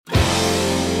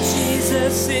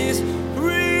Jesus is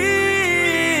real.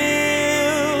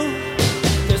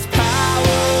 There's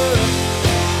power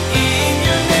in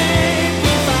your name. We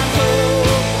find hope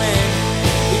when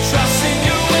we trust in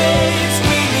your ways.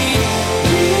 We need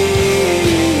you.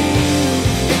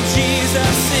 And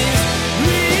Jesus is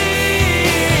real.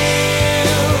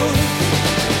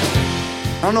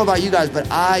 I don't know about you guys, but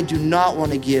I do not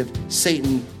want to give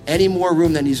Satan any more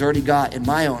room than he's already got in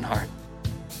my own heart.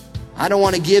 I don't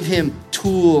want to give him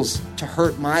tools to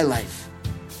hurt my life.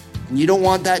 And you don't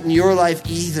want that in your life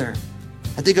either.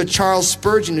 I think of Charles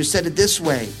Spurgeon, who said it this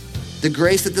way: the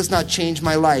grace that does not change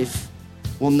my life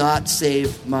will not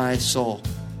save my soul.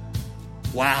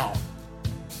 Wow.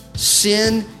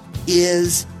 Sin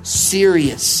is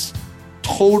serious.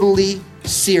 Totally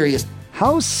serious.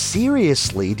 How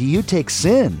seriously do you take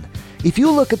sin? If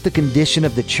you look at the condition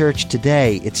of the church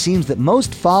today, it seems that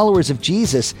most followers of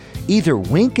Jesus either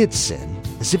wink at sin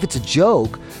as if it's a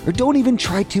joke or don't even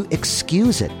try to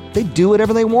excuse it. They do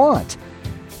whatever they want.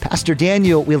 Pastor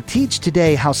Daniel will teach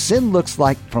today how sin looks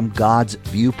like from God's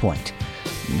viewpoint.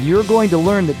 You're going to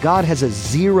learn that God has a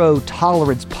zero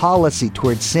tolerance policy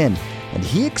towards sin, and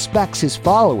he expects his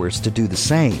followers to do the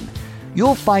same.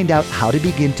 You'll find out how to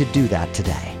begin to do that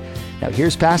today. Now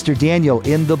here's Pastor Daniel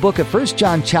in the book of 1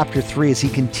 John chapter 3 as he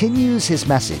continues his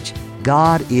message,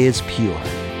 God is pure.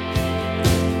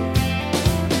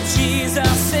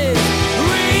 Jesus is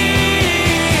real.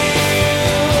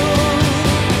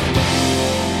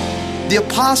 The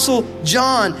Apostle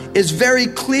John is very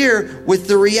clear with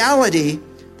the reality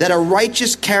that a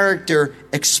righteous character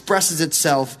expresses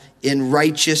itself in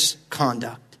righteous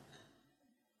conduct.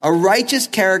 A righteous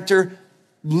character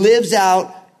lives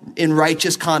out in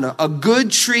righteous conduct. A good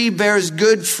tree bears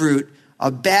good fruit. A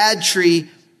bad tree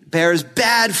bears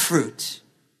bad fruit.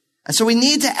 And so we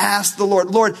need to ask the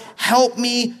Lord, help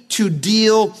me to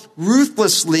deal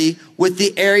ruthlessly with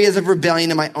the areas of rebellion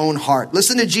in my own heart.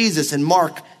 Listen to Jesus in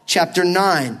Mark chapter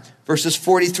 9, verses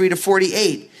 43 to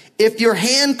 48. If your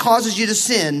hand causes you to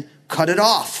sin, cut it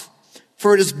off.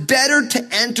 For it is better to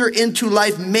enter into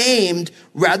life maimed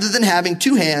rather than having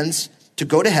two hands to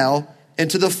go to hell,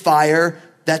 into the fire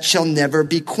that shall never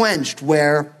be quenched,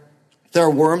 where their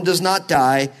worm does not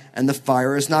die and the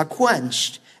fire is not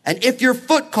quenched. And if your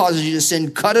foot causes you to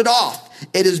sin, cut it off.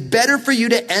 It is better for you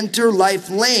to enter life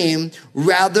lame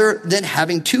rather than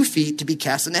having 2 feet to be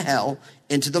cast into hell,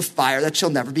 into the fire that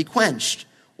shall never be quenched,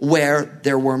 where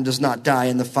their worm does not die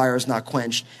and the fire is not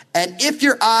quenched. And if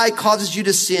your eye causes you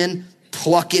to sin,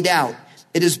 pluck it out.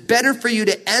 It is better for you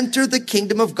to enter the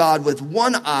kingdom of God with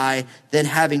one eye than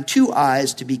having 2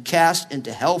 eyes to be cast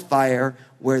into hellfire,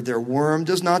 where their worm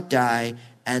does not die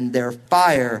and their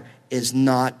fire is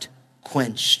not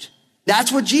quenched. That's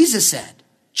what Jesus said.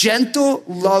 Gentle,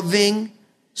 loving,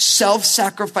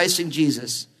 self-sacrificing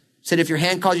Jesus said, if your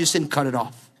hand calls you to sin, cut it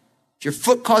off. If your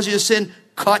foot calls you to sin,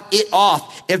 cut it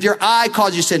off. If your eye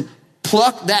calls you to sin,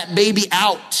 pluck that baby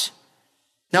out.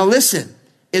 Now listen.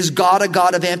 Is God a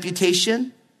God of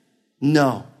amputation?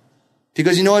 No.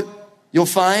 Because you know what you'll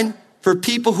find? For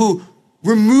people who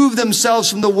removed themselves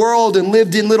from the world and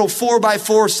lived in little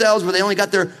 4x4 cells where they only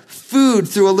got their food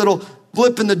through a little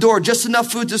blip in the door, just enough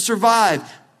food to survive.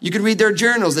 You can read their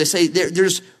journals. They say they're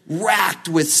just racked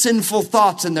with sinful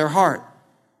thoughts in their heart.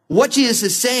 What Jesus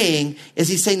is saying is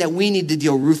he's saying that we need to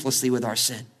deal ruthlessly with our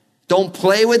sin. Don't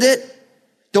play with it.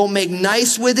 Don't make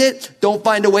nice with it. Don't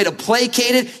find a way to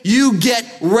placate it. You get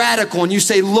radical and you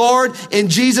say, Lord, in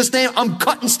Jesus' name, I'm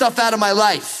cutting stuff out of my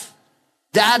life.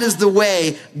 That is the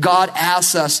way God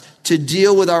asks us to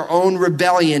deal with our own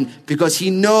rebellion, because he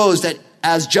knows that,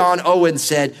 as John Owen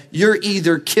said, you're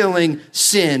either killing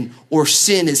sin or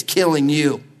sin is killing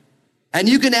you. And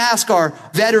you can ask our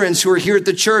veterans who are here at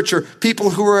the church or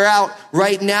people who are out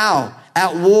right now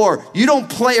at war. You don't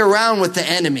play around with the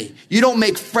enemy. You don't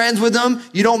make friends with them.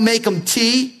 You don't make them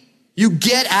tea. You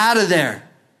get out of there,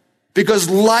 because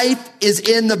life is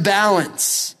in the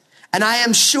balance. And I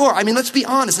am sure, let's be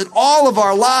honest, in all of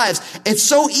our lives, it's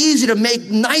so easy to make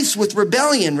nice with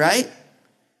rebellion, right?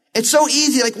 It's so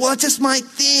easy, well, it's just my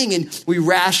thing. And we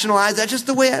rationalize, that's just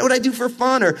the way what I do for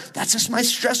fun, or that's just my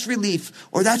stress relief,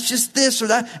 or that's just this or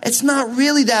that. It's not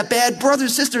really that bad.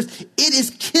 Brothers, sisters, it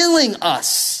is killing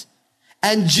us.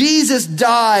 And Jesus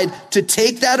died to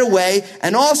take that away.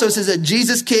 And also it says that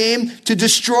Jesus came to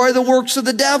destroy the works of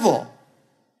the devil.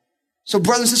 So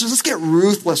brothers and sisters, let's get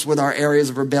ruthless with our areas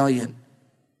of rebellion.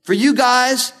 For you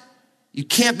guys, you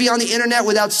can't be on the internet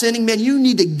without sinning. Man, you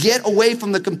need to get away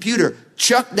from the computer.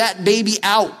 Chuck that baby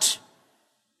out.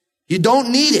 You don't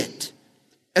need it.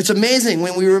 It's amazing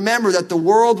when we remember that the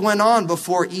world went on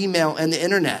before email and the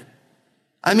internet.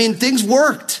 Things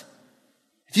worked.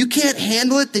 If you can't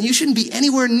handle it, then you shouldn't be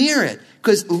anywhere near it,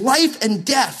 because life and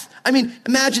death. I mean,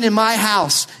 imagine in my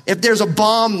house, if there's a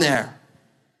bomb there.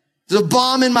 There's a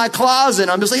bomb in my closet.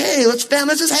 I'm just like, hey, let's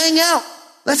just hang out.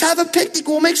 Let's have a picnic.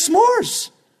 We'll make s'mores.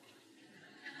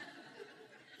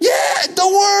 Yeah,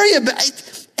 don't worry about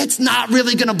it. It's not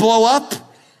really going to blow up.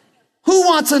 Who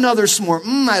wants another s'more?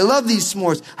 I love these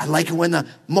s'mores. I like it when the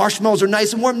marshmallows are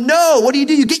nice and warm. No, what do?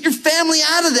 You get your family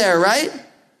out of there, right?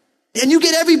 And you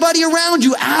get everybody around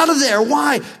you out of there.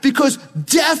 Why? Because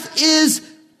death is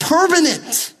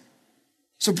permanent.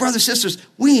 So brothers, sisters,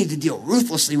 we need to deal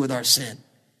ruthlessly with our sin.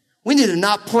 We need to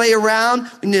not play around.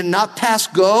 We need to not pass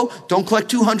go. Don't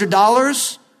collect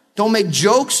 $200. Don't make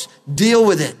jokes. Deal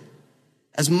with it.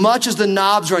 As much as the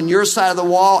knobs are on your side of the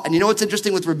wall, and you know what's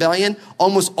interesting with rebellion?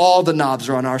 Almost all the knobs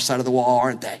are on our side of the wall,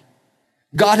 aren't they?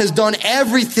 God has done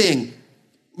everything.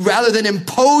 Rather than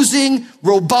imposing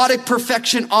robotic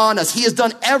perfection on us, he has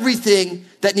done everything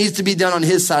that needs to be done on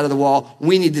his side of the wall.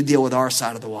 We need to deal with our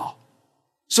side of the wall.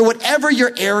 So whatever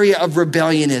your area of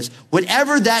rebellion is,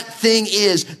 whatever that thing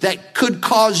is that could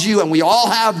cause you, and we all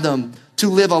have them, to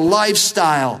live a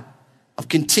lifestyle of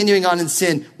continuing on in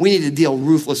sin, we need to deal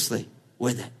ruthlessly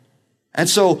with it. And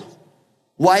so,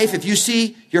 wife, if you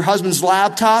see your husband's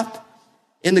laptop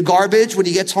in the garbage when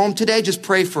he gets home today, just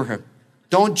pray for him.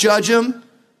 Don't judge him.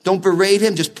 Don't berate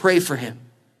him. Just pray for him.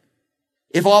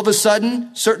 If all of a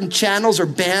sudden certain channels are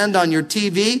banned on your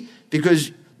TV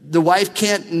because the wife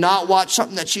can't not watch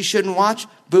something that she shouldn't watch,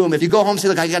 boom. If you go home and say,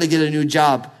 look, I got to get a new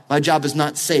job. My job is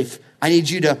not safe. I need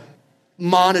you to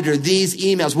monitor these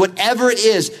emails. Whatever it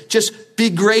is, just be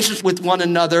gracious with one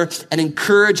another and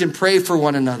encourage and pray for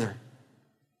one another.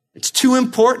 It's too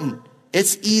important.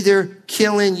 It's either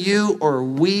killing you or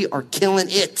we are killing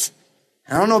it.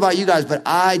 I don't know about you guys, but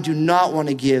I do not want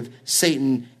to give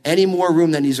Satan any more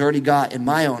room than he's already got in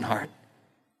my own heart.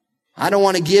 I don't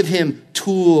want to give him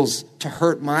tools to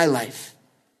hurt my life.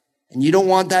 And you don't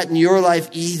want that in your life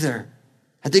either.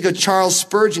 I think of Charles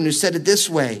Spurgeon, who said it this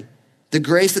way: the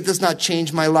grace that does not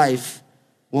change my life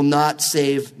will not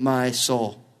save my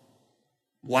soul.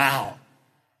 Wow.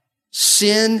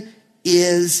 Sin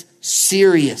is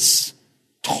serious.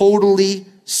 Totally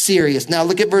serious. Now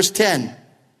look at verse 10.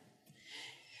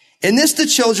 In this, the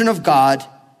children of God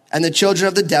and the children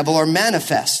of the devil are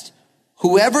manifest.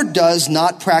 Whoever does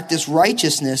not practice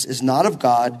righteousness is not of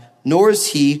God, nor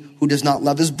is he who does not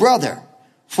love his brother.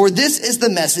 For this is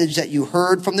the message that you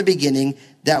heard from the beginning,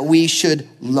 that we should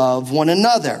love one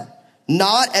another.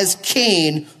 Not as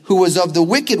Cain, who was of the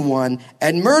wicked one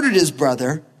and murdered his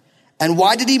brother. And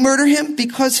why did he murder him?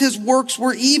 Because his works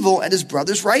were evil and his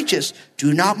brother's righteous.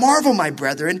 Do not marvel, my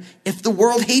brethren, if the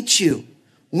world hates you.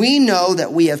 We know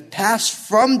that we have passed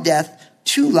from death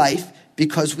to life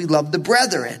because we love the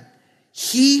brethren.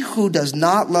 He who does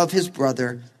not love his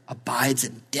brother abides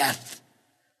in death.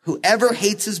 Whoever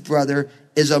hates his brother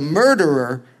is a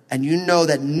murderer, and you know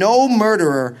that no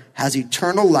murderer has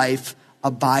eternal life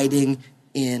abiding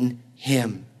in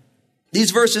him.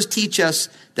 These verses teach us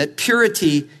that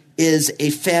purity is a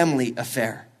family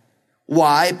affair.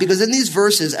 Why? Because in these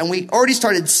verses, and we already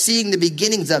started seeing the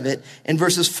beginnings of it in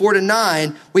verses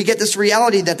 4-9, we get this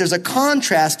reality that there's a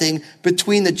contrasting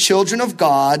between the children of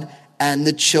God and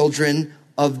the children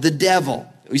of the devil.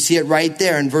 We see it right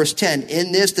there in verse 10.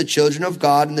 In this, the children of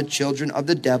God and the children of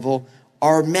the devil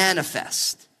are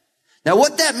manifest. Now,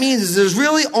 what that means is there's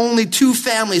really only two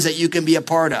families that you can be a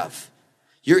part of.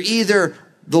 You're either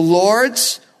the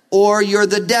Lord's or you're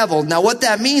the devil. Now, what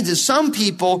that means is some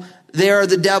people, they are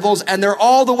the devils, and they're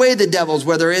all the way the devils,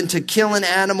 where they're into killing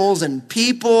animals and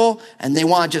people, and they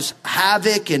want just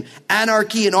havoc and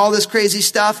anarchy and all this crazy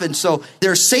stuff. And so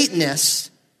they're Satanists,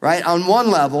 right, on one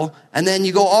level. And then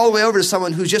you go all the way over to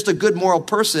someone who's just a good moral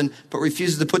person, but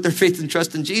refuses to put their faith and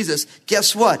trust in Jesus.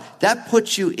 Guess what? That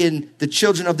puts you in the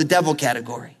children of the devil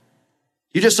category.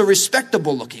 You're just a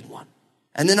respectable looking one.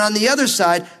 And then on the other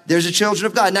side, there's the children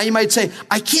of God. Now you might say,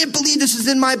 I can't believe this is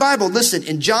in my Bible. Listen,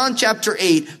 in John chapter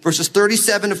 8, verses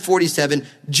 37-47,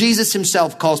 Jesus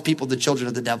himself calls people the children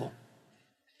of the devil.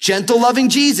 Gentle, loving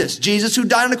Jesus, Jesus who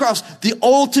died on the cross, the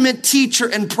ultimate teacher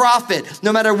and prophet.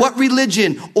 No matter what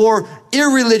religion or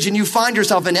irreligion you find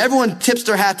yourself in, everyone tips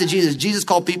their hat to Jesus. Jesus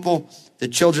called people the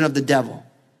children of the devil.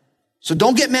 So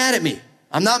don't get mad at me.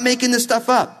 I'm not making this stuff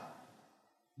up.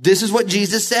 This is what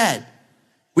Jesus said.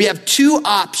 We have two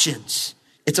options.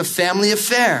 It's a family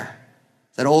affair.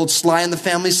 That old Sly and the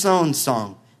Family Stone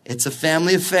song. It's a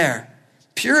family affair.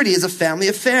 Purity is a family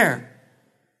affair.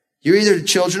 You're either the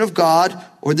children of God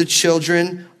or the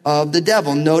children of the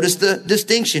devil. Notice the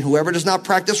distinction. Whoever does not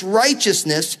practice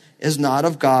righteousness is not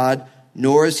of God,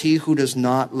 nor is he who does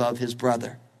not love his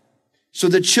brother. So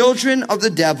the children of the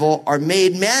devil are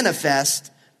made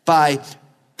manifest by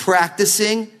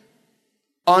practicing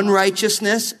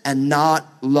unrighteousness and not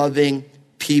loving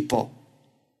people.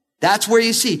 That's where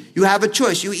you see, you have a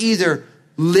choice. You either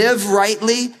live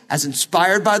rightly as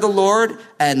inspired by the Lord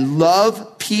and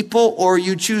love people, or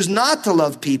you choose not to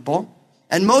love people.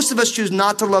 And most of us choose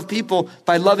not to love people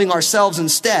by loving ourselves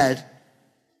instead,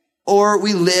 or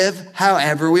we live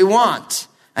however we want.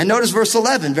 And notice verse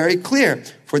 11, very clear.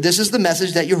 For this is the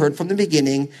message that you heard from the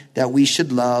beginning, that we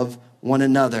should love one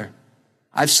another.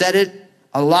 I've said it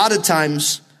a lot of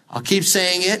times. I'll keep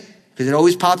saying it because it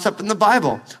always pops up in the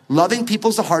Bible. Loving people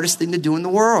is the hardest thing to do in the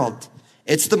world.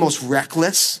 It's the most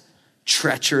reckless,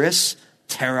 treacherous,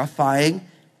 terrifying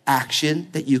action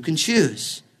that you can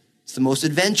choose. It's the most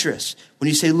adventurous. When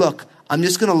you say, look, I'm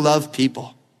just going to love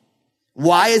people.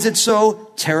 Why is it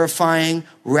so terrifying,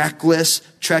 reckless,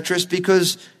 treacherous?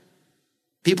 Because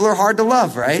people are hard to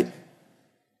love, right?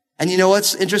 And you know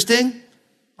what's interesting?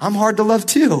 I'm hard to love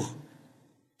too.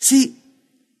 See,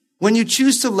 when you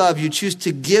choose to love, you choose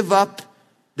to give up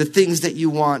the things that you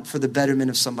want for the betterment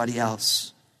of somebody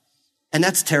else. And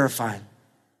that's terrifying.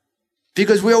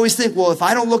 Because we always think, well, if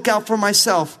I don't look out for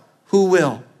myself, who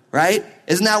will, right?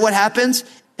 Isn't that what happens?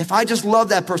 If I just love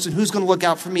that person, who's going to look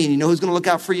out for me? And you know who's going to look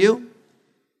out for you?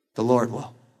 The Lord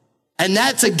will. And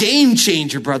that's a game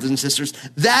changer, brothers and sisters.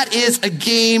 That is a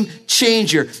game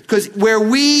changer. Because where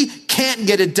we can't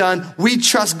get it done, we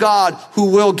trust God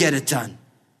who will get it done.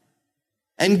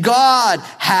 And God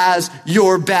has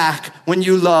your back when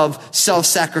you love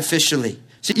self-sacrificially.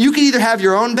 So you can either have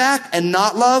your own back and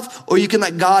not love, or you can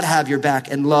let God have your back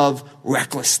and love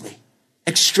recklessly,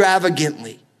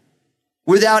 extravagantly,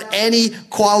 without any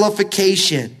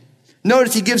qualification.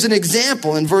 Notice he gives an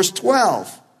example in verse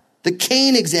 12. The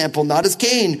Cain example, not as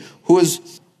Cain, who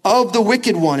was of the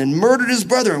wicked one and murdered his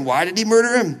brother. And why did he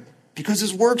murder him? Because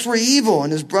his works were evil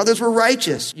and his brothers were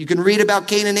righteous. You can read about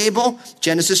Cain and Abel,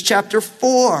 Genesis chapter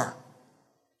 4.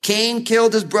 Cain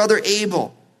killed his brother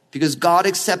Abel because God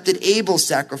accepted Abel's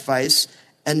sacrifice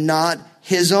and not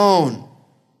his own.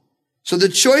 So the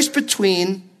choice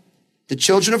between the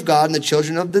children of God and the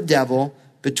children of the devil,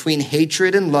 between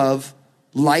hatred and love,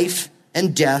 life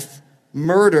and death,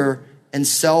 murder and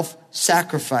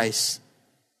self-sacrifice,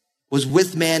 was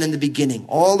with man in the beginning,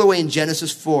 all the way in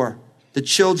Genesis 4. The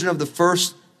children of the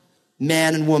first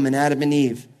man and woman, Adam and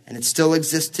Eve, and it still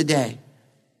exists today.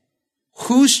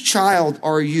 Whose child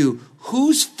are you?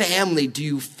 Whose family do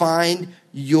you find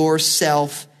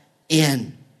yourself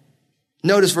in?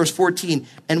 Notice verse 14,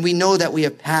 and we know that we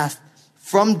have passed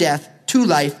from death to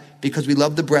life because we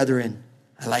love the brethren.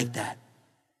 I like that.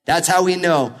 That's how we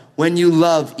know when you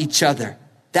love each other.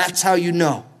 That's how you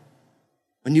know.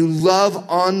 When you love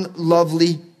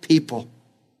unlovely people,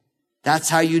 that's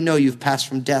how you know you've passed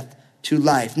from death to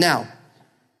life. Now,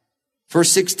 verse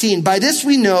 16, by this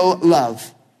we know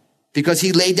love, because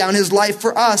he laid down his life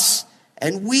for us,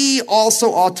 and we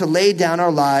also ought to lay down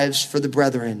our lives for the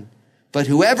brethren. But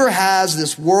whoever has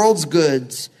this world's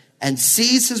goods and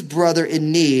sees his brother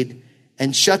in need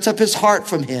and shuts up his heart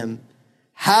from him,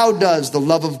 how does the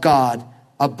love of God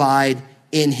abide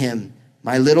in him?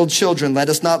 My little children, let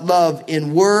us not love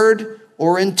in word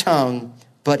or in tongue,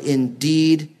 but in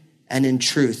deed and in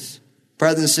truth.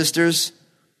 Brothers and sisters,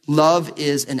 love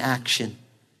is an action.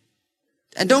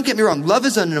 And don't get me wrong, love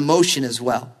is an emotion as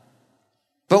well.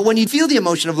 But when you feel the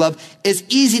emotion of love, it's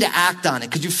easy to act on it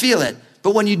because you feel it.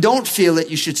 But when you don't feel it,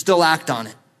 you should still act on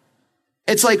it.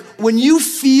 It's like when you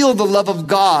feel the love of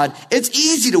God, it's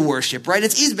easy to worship, right?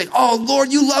 It's easy to be like, oh,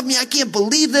 Lord, you love me. I can't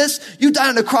believe this. You died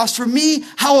on the cross for me.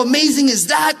 How amazing is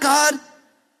that, God?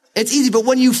 It's easy. But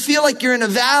when you feel like you're in a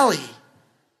valley,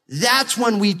 that's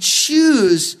when we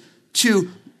choose to,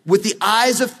 with the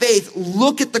eyes of faith,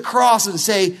 look at the cross and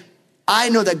say, I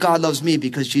know that God loves me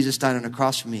because Jesus died on the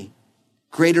cross for me.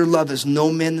 Greater love is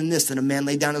no man than this, than a man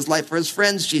laid down his life for his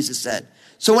friends, Jesus said.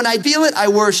 So when I feel it, I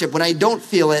worship. When I don't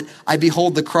feel it, I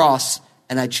behold the cross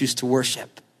and I choose to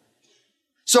worship.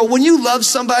 So when you love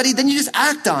somebody, then you just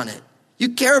act on it. You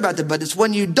care about them, but it's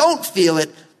when you don't feel it,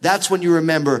 that's when you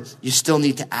remember you still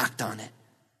need to act on it.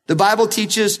 The Bible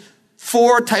teaches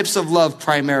 4 types of love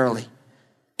primarily.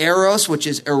 Eros, which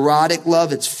is erotic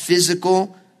love. It's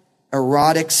physical,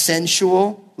 erotic,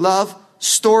 sensual love.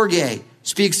 Storge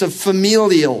speaks of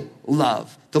familial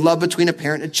love, the love between a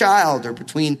parent and a child or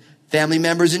between family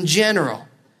members in general.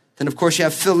 Then, of course, you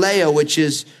have phileo, which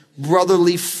is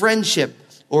brotherly friendship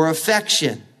or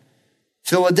affection.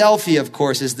 Philadelphia, of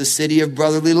course, is the city of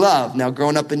brotherly love. Now,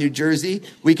 growing up in New Jersey,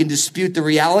 we can dispute the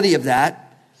reality of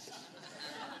that,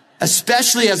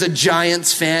 especially as a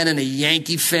Giants fan and a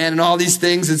Yankee fan and all these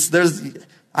things.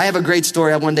 I have a great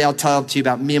story. One day I'll tell to you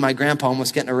about me and my grandpa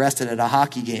almost getting arrested at a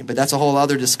hockey game, but that's a whole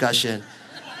other discussion.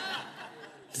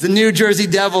 The New Jersey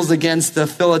Devils against the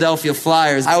Philadelphia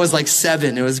Flyers. I was like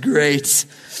 7. It was great.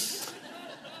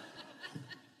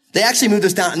 They actually moved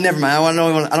us down. Never mind.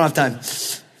 I don't have time.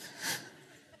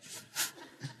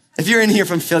 If you're in here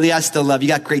from Philly, I still love you.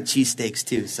 You got great cheesesteaks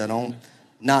too, so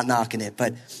not knocking it.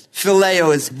 But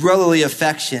phileo is brotherly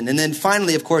affection. And then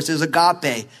finally, of course, there's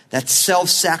agape, that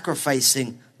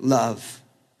self-sacrificing love.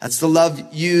 That's the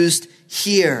love used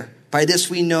here. By this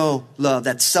we know love,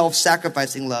 that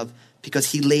self-sacrificing love,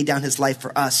 because he laid down his life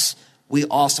for us. We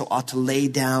also ought to lay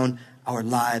down our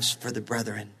lives for the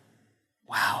brethren.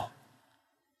 Wow.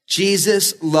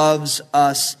 Jesus loves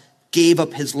us, gave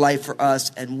up his life for us,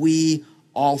 and we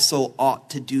also ought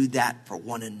to do that for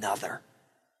one another.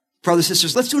 Brothers and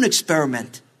sisters, let's do an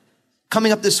experiment.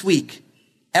 Coming up this week,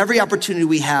 every opportunity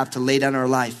we have to lay down our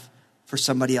life for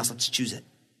somebody else, let's choose it.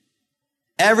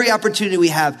 Every opportunity we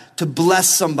have to bless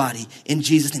somebody in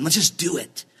Jesus' name, let's just do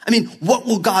it. I mean, what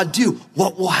will God do?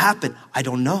 What will happen? I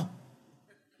don't know.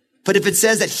 But if it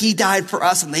says that he died for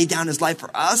us and laid down his life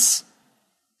for us,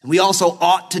 and we also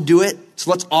ought to do it, so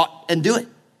let's ought and do it.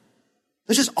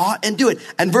 Let's just ought and do it.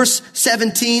 And verse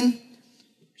 17,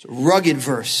 it's a rugged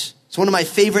verse. It's one of my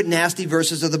favorite nasty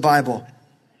verses of the Bible.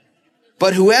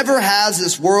 But whoever has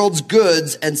this world's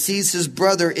goods and sees his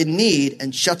brother in need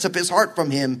and shuts up his heart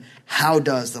from him, how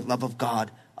does the love of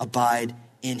God abide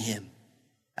in him?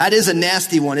 That is a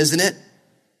nasty one, isn't it?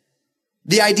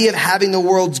 The idea of having the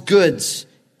world's goods,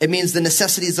 it means the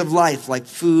necessities of life like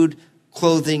food,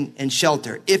 clothing, and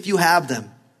shelter. If you have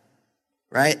them,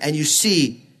 right? And you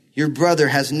see your brother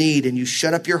has need and you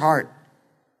shut up your heart.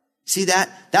 See that?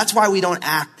 That's why we don't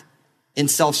act in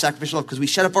self-sacrificial love, because we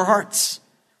shut up our hearts.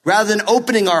 Rather than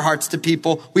opening our hearts to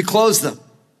people, we close them.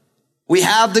 We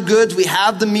have the goods, we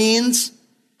have the means,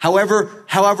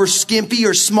 however skimpy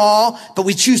or small, but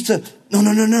we choose to,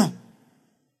 no.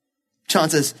 John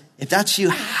says, if that's you,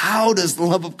 how does the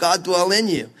love of God dwell in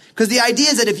you? Because the idea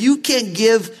is that if you can't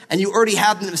give and you already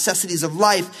have the necessities of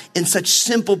life in such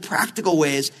simple, practical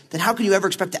ways, then how can you ever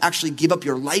expect to actually give up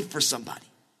your life for somebody?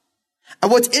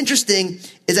 And what's interesting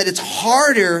is that it's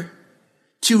harder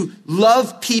to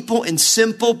love people in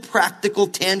simple, practical,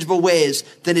 tangible ways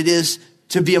than it is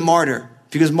to be a martyr.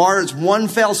 Because martyr is one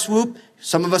fell swoop.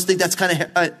 Some of us think that's kind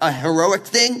of a heroic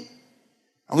thing.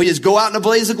 And we just go out in a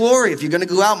blaze of glory. If you're going to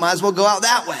go out, might as well go out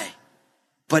that way.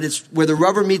 But it's where the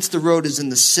rubber meets the road is in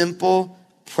the simple,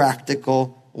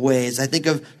 practical ways. I think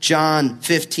of John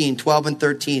 15, 12 and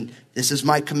 13. This is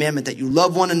my commandment, that you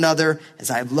love one another as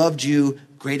I have loved you.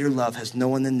 Greater love has no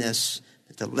one than this,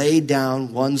 that to lay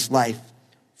down one's life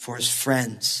for his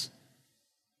friends.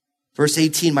 Verse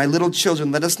 18, my little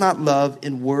children, let us not love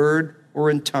in word or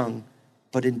in tongue,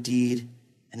 but in deed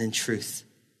and in truth.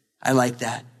 I like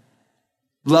that.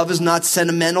 Love is not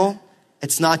sentimental.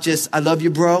 It's not just, I love you,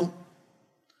 bro.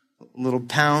 A little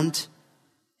pound.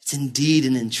 It's in deed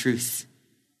and in truth.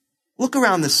 Look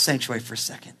around this sanctuary for a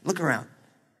second. Look around.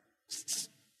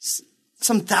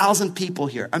 Some 1,000 people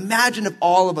here. Imagine if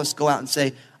all of us go out and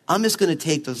say, I'm just going to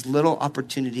take those little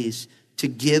opportunities to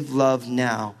give love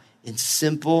now in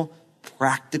simple,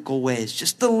 practical ways.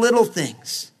 Just the little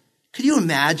things. Could you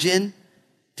imagine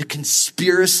the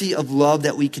conspiracy of love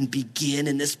that we can begin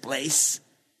in this place?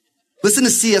 Listen to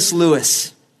C.S.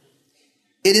 Lewis.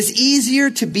 It is easier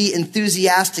to be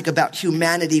enthusiastic about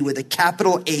humanity with a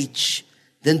capital H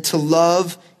than to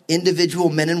love individual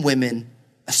men and women,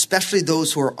 especially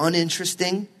those who are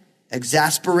uninteresting,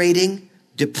 exasperating,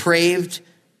 depraved,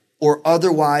 or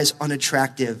otherwise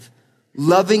unattractive.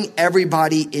 Loving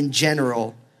everybody in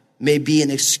general may be an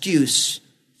excuse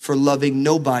for loving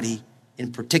nobody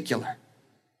in particular.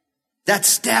 That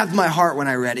stabbed my heart when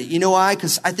I read it. You know why?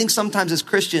 Because I think sometimes as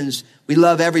Christians, we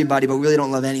love everybody, but really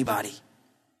don't love anybody.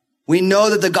 We know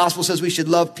that the gospel says we should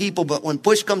love people, but when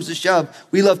push comes to shove,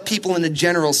 we love people in a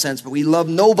general sense, but we love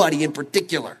nobody in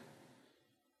particular.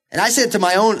 And I said to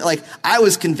my own, I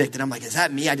was convicted. I'm like, is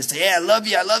that me? I just say, yeah, I love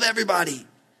you. I love everybody.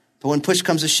 But when push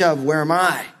comes to shove, where am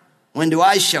I? When do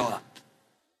I show up?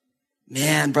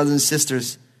 Man, brothers and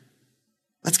sisters,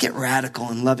 let's get radical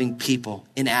in loving people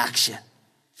in action,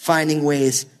 finding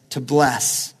ways to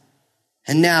bless.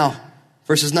 And now,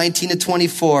 verses 19 to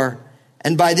 24,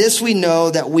 and by this we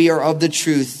know that we are of the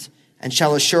truth and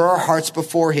shall assure our hearts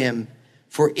before him.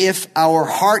 For if our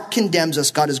heart condemns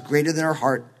us, God is greater than our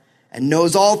heart and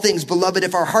knows all things. Beloved,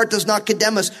 if our heart does not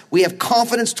condemn us, we have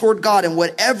confidence toward God, and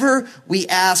whatever we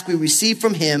ask, we receive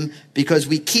from him, because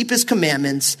we keep his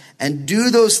commandments and do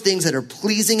those things that are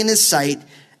pleasing in his sight.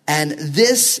 And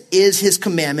this is his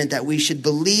commandment, that we should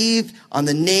believe on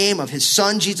the name of his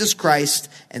Son, Jesus Christ,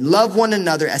 and love one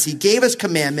another as he gave us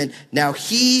commandment. Now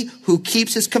he who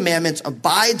keeps his commandments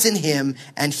abides in him,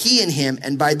 and he in him.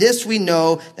 And by this we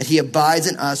know that he abides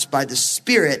in us, by the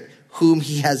Spirit whom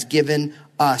he has given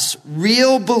us.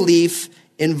 Real belief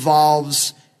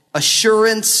involves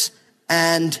assurance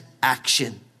and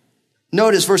action.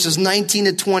 Notice verses 19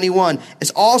 to 21.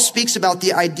 It all speaks about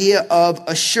the idea of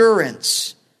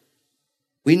assurance.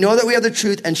 We know that we have the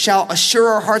truth and shall assure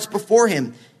our hearts before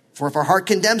him. For if our heart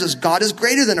condemns us, God is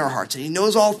greater than our hearts, and he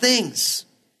knows all things.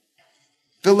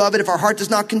 Beloved, if our heart does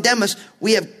not condemn us,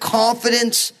 we have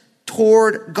confidence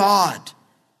toward God.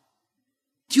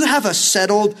 Do you have a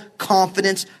settled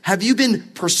confidence? Have you been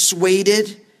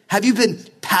persuaded? Have you been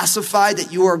pacified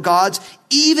that you are God's?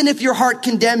 Even if your heart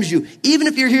condemns you, even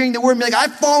if you're hearing the word and be like,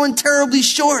 I've fallen terribly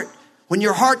short. When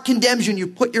your heart condemns you and you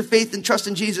put your faith and trust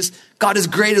in Jesus, God is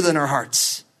greater than our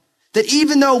hearts. That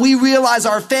even though we realize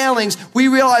our failings, we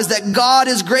realize that God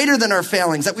is greater than our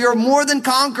failings, that we are more than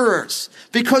conquerors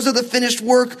because of the finished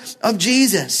work of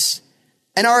Jesus.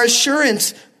 And our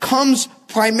assurance comes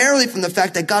primarily from the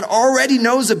fact that God already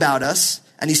knows about us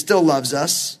and he still loves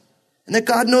us, and that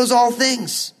God knows all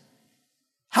things.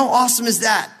 How awesome is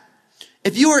that?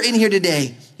 If you are in here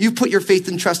today, you put your faith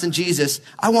and trust in Jesus,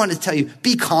 I want to tell you,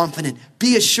 be confident,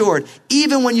 be assured.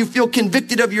 Even when you feel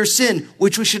convicted of your sin,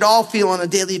 which we should all feel on a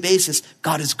daily basis,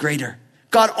 God is greater.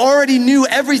 God already knew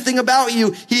everything about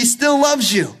you. He still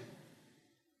loves you.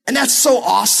 And that's so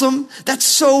awesome. That's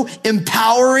so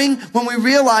empowering when we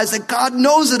realize that God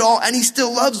knows it all and he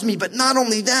still loves me. But not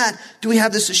only that, do we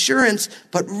have this assurance,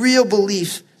 but real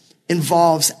belief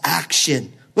involves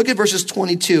action. Look at verses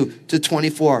 22 to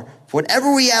 24. For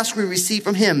whatever we ask, we receive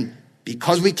from him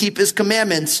because we keep his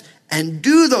commandments and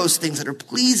do those things that are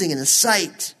pleasing in his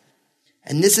sight.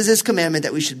 And this is his commandment,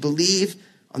 that we should believe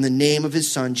on the name of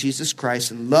his Son, Jesus Christ,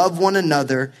 and love one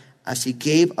another as he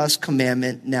gave us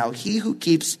commandment. Now he who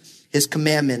keeps his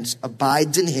commandments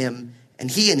abides in him,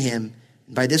 and he in him.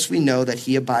 And by this we know that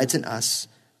he abides in us,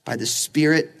 by the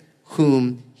Spirit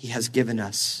whom he has given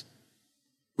us.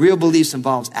 Real beliefs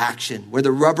involves action. Where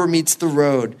the rubber meets the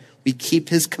road, we keep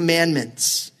his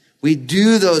commandments. We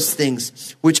do those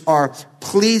things which are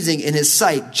pleasing in his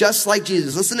sight, just like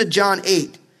Jesus. Listen to John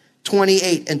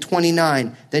 8:28 and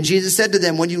 29. Then Jesus said to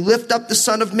them, when you lift up the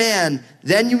Son of Man,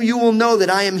 then you will know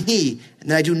that I am he, and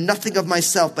that I do nothing of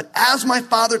myself. But as my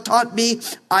Father taught me,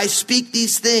 I speak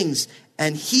these things,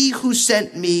 and he who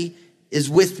sent me is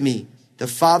with me. The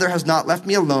Father has not left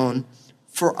me alone,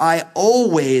 for I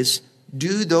always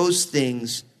do those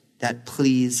things that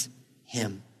please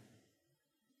him.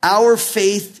 Our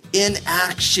faith in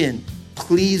action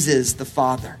pleases the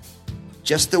Father,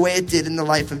 just the way it did in the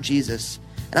life of Jesus.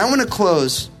 And I want to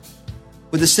close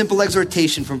with a simple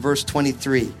exhortation from verse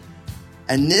 23.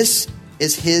 And this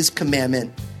is his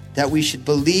commandment, that we should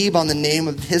believe on the name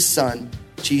of his Son,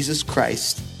 Jesus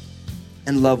Christ,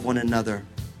 and love one another.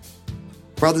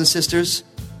 Brothers and sisters,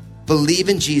 believe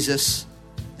in Jesus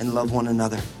and love one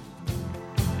another.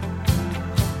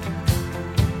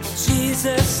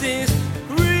 Jesus is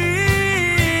real.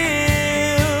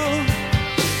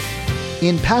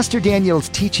 In Pastor Daniel's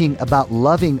teaching about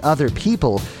loving other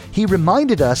people, he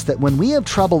reminded us that when we have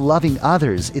trouble loving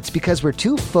others, it's because we're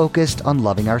too focused on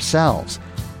loving ourselves.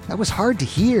 That was hard to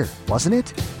hear, wasn't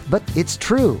it? But it's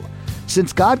true.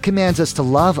 Since God commands us to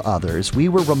love others, we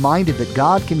were reminded that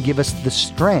God can give us the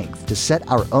strength to set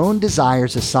our own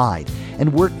desires aside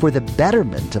and work for the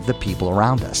betterment of the people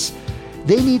around us.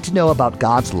 They need to know about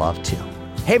God's love too.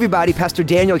 Hey everybody, Pastor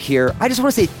Daniel here. I just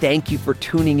want to say thank you for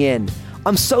tuning in.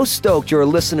 I'm so stoked you're a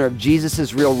listener of Jesus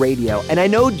is Real Radio, and I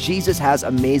know Jesus has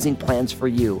amazing plans for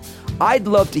you. I'd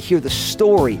love to hear the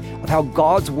story of how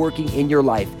God's working in your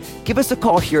life. Give us a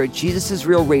call here at Jesus is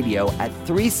Real Radio at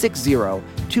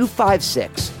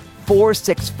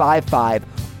 360-256-4655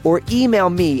 or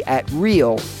email me at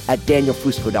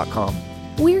real@danielfusco.com.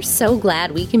 We're so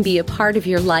glad we can be a part of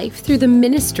your life through the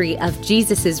ministry of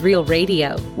Jesus is Real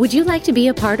Radio. Would you like to be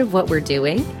a part of what we're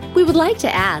doing? We would like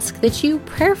to ask that you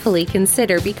prayerfully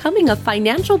consider becoming a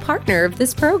financial partner of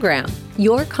this program.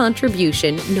 Your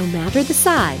contribution, no matter the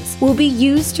size, will be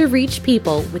used to reach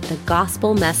people with the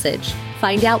gospel message.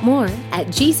 Find out more at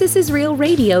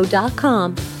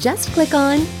JesusIsRealRadio.com. Just click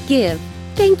on Give.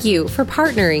 Thank you for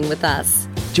partnering with us.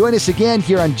 Join us again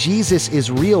here on Jesus is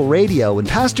Real Radio when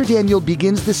Pastor Daniel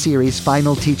begins the series'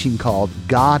 final teaching called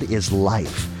God is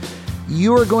Life.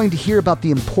 You are going to hear about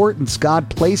the importance God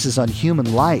places on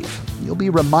human life. You'll be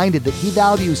reminded that he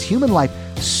values human life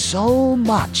so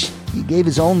much, he gave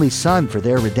his only Son for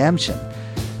their redemption.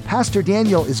 Pastor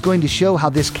Daniel is going to show how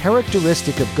this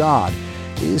characteristic of God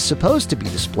is supposed to be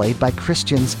displayed by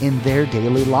Christians in their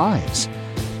daily lives.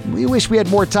 We wish we had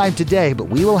more time today, but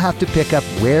we will have to pick up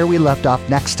where we left off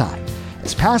next time,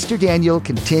 as Pastor Daniel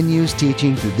continues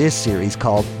teaching through this series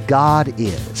called God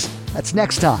Is. That's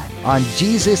next time on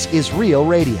Jesus is Real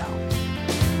Radio.